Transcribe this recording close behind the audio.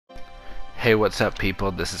Hey, what's up people,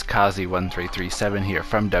 this is Kazi1337 here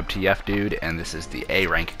from WTF Dude, and this is the A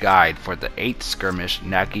rank guide for the 8th skirmish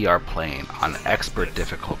Naggiar plane on expert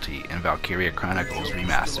difficulty in Valkyria Chronicles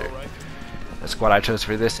Remastered. The squad I chose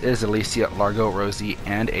for this is Alicia, Largo, Rosie,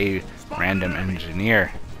 and a random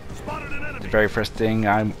engineer. The very first thing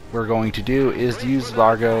we're going to do is use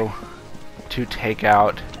Largo to take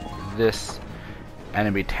out this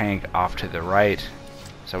enemy tank off to the right.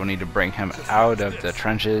 So we need to bring him out of the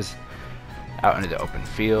trenches, out into the open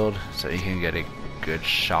field, so he can get a good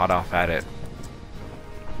shot off at it.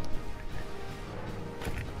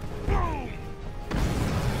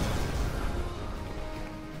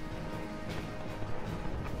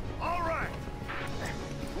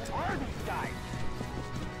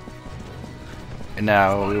 And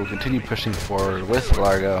now we will continue pushing forward with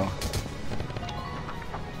Largo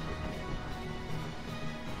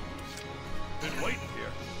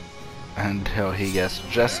until he gets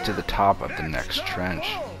just to the top of the next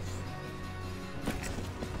trench.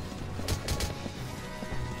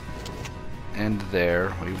 And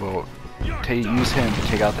there we will use him to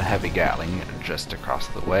take out the heavy Gatling just across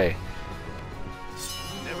the way.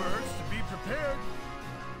 Never hurts to be prepared.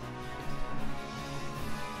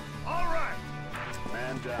 All right.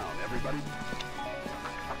 Man down, everybody.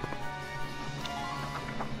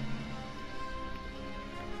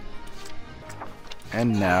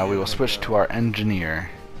 And now we will switch to our engineer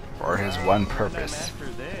for his one purpose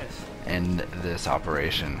in this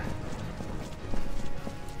operation.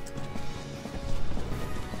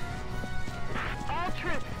 All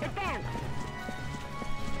troops, advance!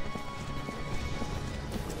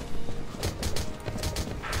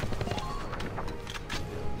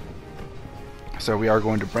 So we are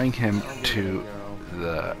going to bring him to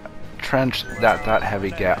the trench that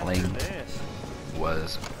heavy Gatling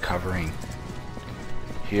was covering.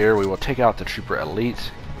 Here we will take out the Trooper Elite.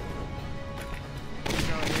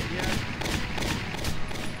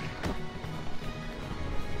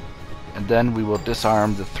 And then we will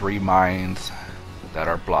disarm the 3 mines that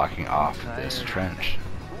are blocking off this trench.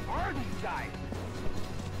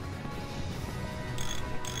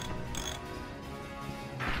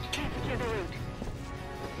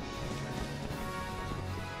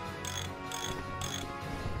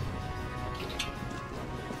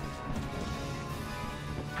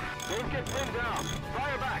 Don't get pinned down.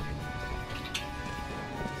 Fire back.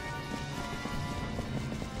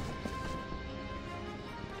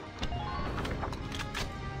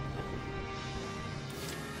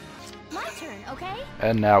 My turn, okay?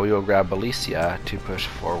 And now we will grab Alicia to push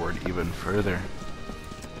forward even further.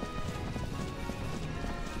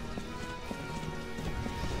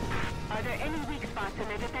 Are there any weak spots in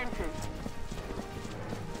their defenses?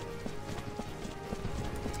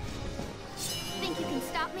 Think you can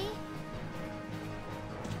stop me?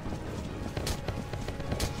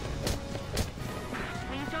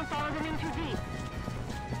 Please don't follow them in too deep.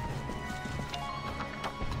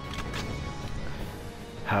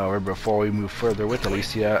 However, before we move further with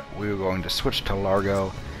Alicia, we are going to switch to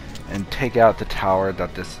Largo and take out the tower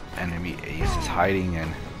that this enemy ace is hiding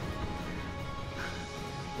in.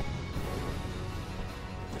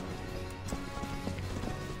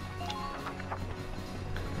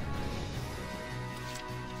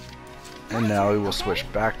 And now we will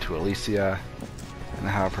switch back to Alicia and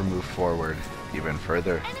have her move forward even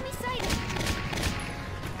further. Enemy sighted!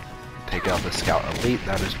 Take out the Scout Elite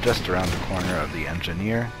that is just around the corner of the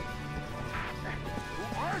engineer.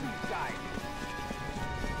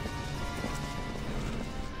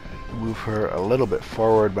 Move her a little bit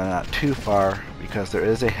forward but not too far, because there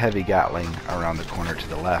is a heavy Gatling around the corner to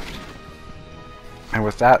the left. And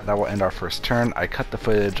with that will end our first turn. I cut the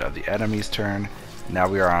footage of the enemy's turn. Now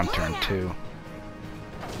we are on turn 2.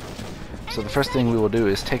 So the first thing we will do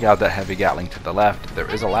is take out that heavy Gatling to the left. There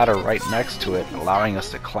is a ladder right next to it, allowing us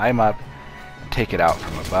to climb up and take it out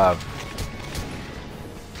from above.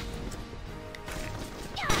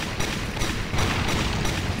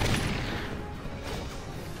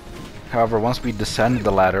 However, once we descend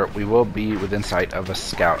the ladder, we will be within sight of a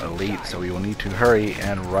Scout Elite, so we will need to hurry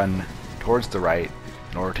and run towards the right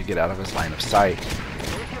in order to get out of his line of sight.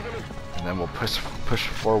 And then we'll push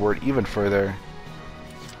forward even further,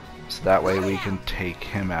 so that way we can take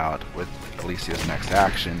him out with Alicia's next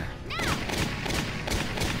action. Good.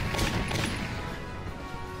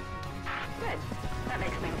 That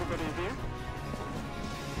makes things a bit easier.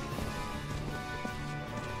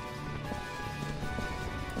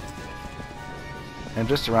 And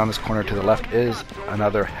just around this corner to the left is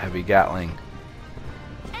another heavy Gatling.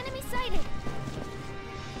 Enemy sighted!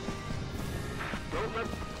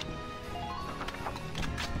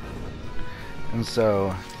 And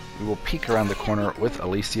so we will peek around the corner with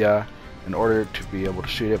Alicia in order to be able to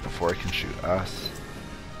shoot it before it can shoot us.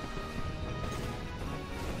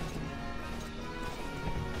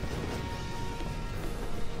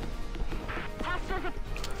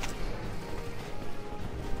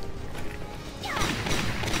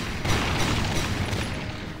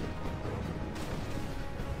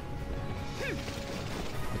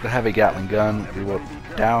 With the heavy Gatling gun, we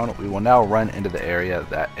will now run into the area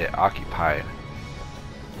that it occupied.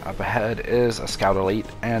 Up ahead is a Scout Elite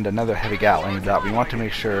and another heavy Gatling that we want to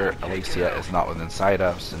make sure Alicia is not within sight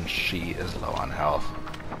of, since she is low on health.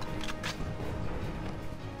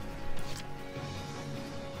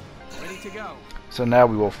 Ready to go. So now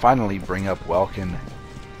we will finally bring up Welkin.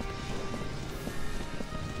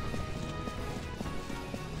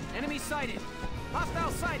 Enemy sighted. Hostile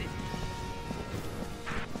sighted.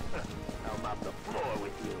 I'll mop the floor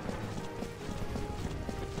with you.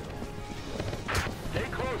 Stay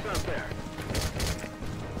close up there.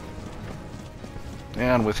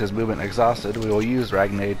 And with his movement exhausted, we will use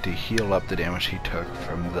Ragnade to heal up the damage he took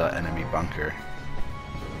from the enemy bunker.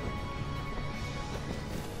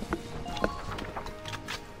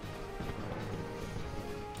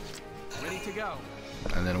 Ready to go.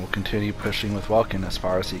 And then we'll continue pushing with Welkin as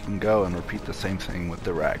far as he can go and repeat the same thing with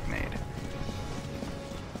the Ragnade.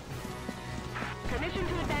 Permission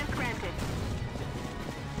to advance granted.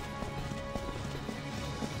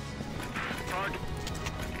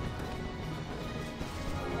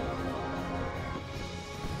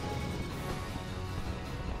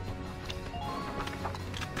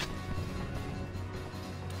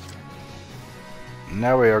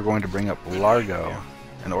 Now we are going to bring up Largo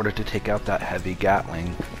in order to take out that heavy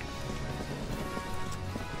Gatling.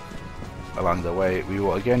 Along the way, we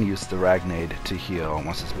will again use the Ragnade to heal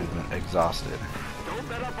once his movement exhausted. Don't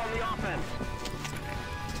let up on the offense.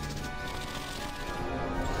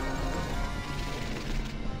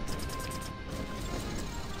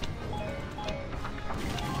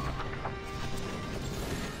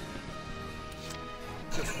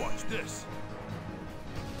 Just watch this.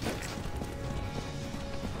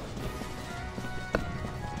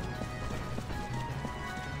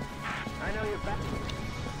 I know you're back.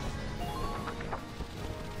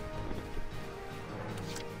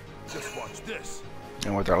 Just watch this.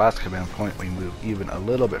 And with our last command point, we move even a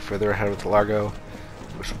little bit further ahead with Largo,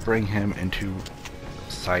 which will bring him into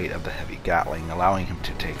sight of the heavy Gatling, allowing him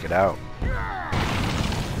to take it out.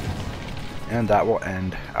 And that will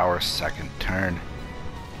end our second turn.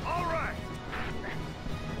 All right.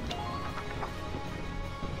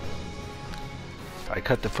 I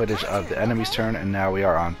cut the footage of the enemy's turn, and now we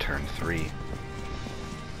are on turn 3.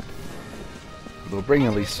 We'll bring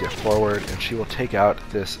Alicia forward, and she will take out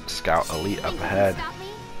this Scout Elite up ahead.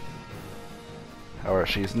 However,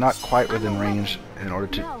 she's not quite within range in order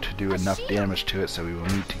to do enough damage to it, so we will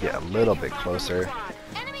need to get a little bit closer.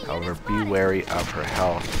 However, be wary of her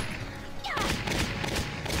health.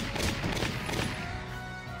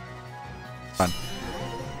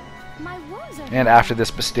 And after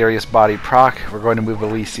this mysterious body proc, we're going to move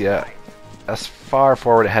Alicia as far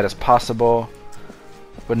forward ahead as possible,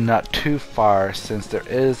 but not too far, since there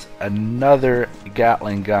is another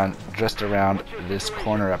Gatling gun just around this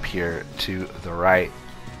corner up here to the right.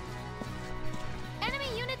 Enemy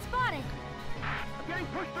unit spotted. I'm getting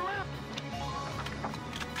pushed around.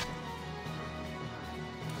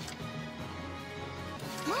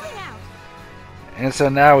 Moving out. And so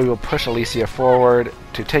now we will push Alicia forward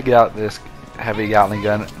to take out this heavy Gatling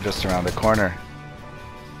gun just around the corner.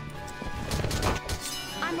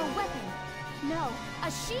 I'm a weapon. No,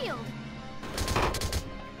 a shield.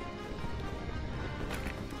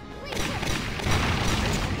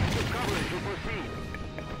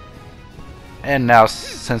 And now,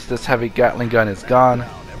 since this heavy Gatling gun is gone,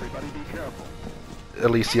 Everybody be careful.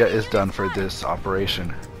 Alicia is done for this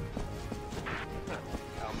operation.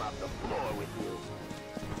 I'll mop the floor with you.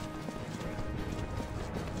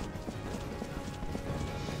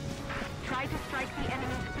 Try to strike the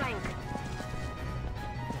enemy's flank.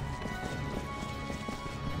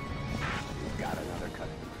 Got another customer.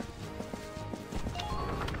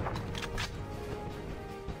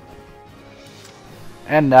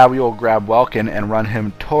 And now we will grab Welkin and run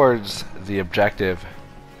him towards the objective.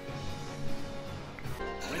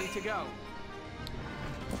 Ready to go.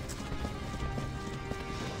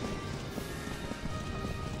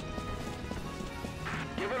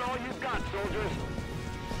 Give it all you've got, soldiers.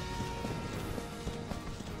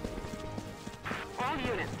 All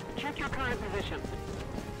units, check your current position.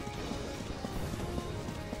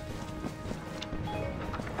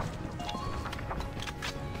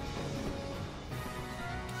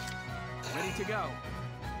 Ready to go.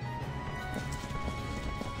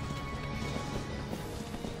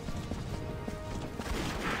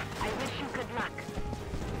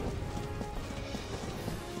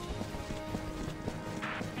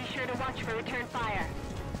 Return fire.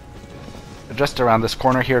 Just around this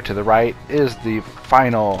corner here to the right is the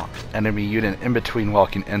final enemy unit in between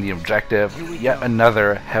Welkin and the objective. Yet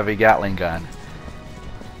another heavy Gatling gun.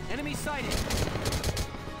 Enemy sighted.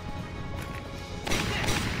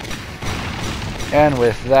 And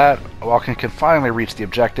with that, Welkin can finally reach the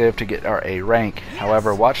objective to get our A rank.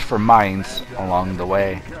 However, watch for mines along the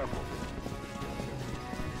way.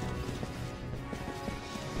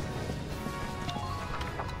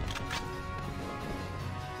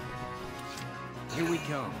 Here we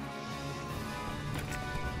come.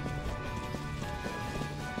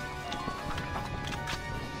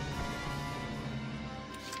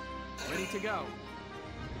 Ready to go.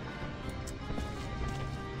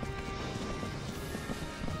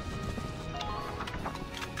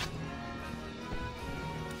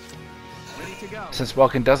 Ready to go. Since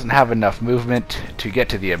Welkin doesn't have enough movement to get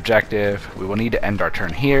to the objective, we will need to end our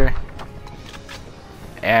turn here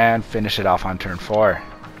and finish it off on turn 4.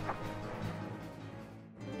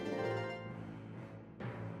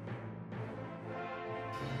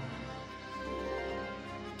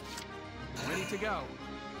 Ready to go.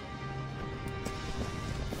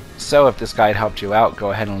 So if this guide helped you out,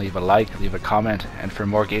 go ahead and leave a like, leave a comment, and for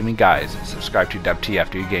more gaming guides, subscribe to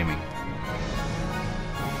WTF Dude Gaming.